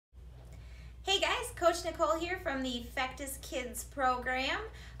Coach Nicole here from the EffectUs Kids program.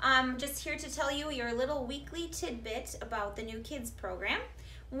 I'm just here to tell you your little weekly tidbit about the new kids program.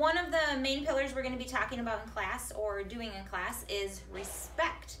 One of the main pillars we're going to be talking about in class or doing in class is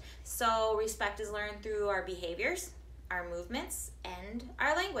respect. So respect is learned through our behaviors, our movements, and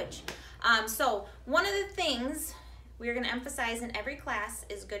our language. So one of the things we're going to emphasize in every class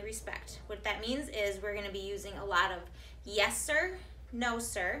is good respect. What that means is we're going to be using a lot of yes sir, no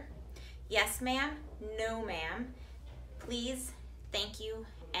sir, yes ma'am, no ma'am, please, thank you,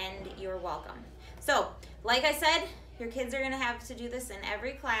 and you're welcome. So like I said, your kids are going to have to do this in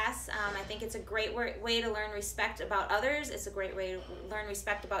every class. I think it's a great way to learn respect about others. It's a great way to learn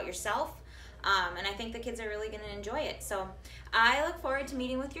respect about yourself. And I think the kids are really going to enjoy it. So I look forward to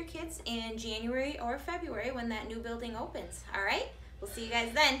meeting with your kids in January or February when that new building opens. All right? We'll see you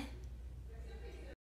guys then.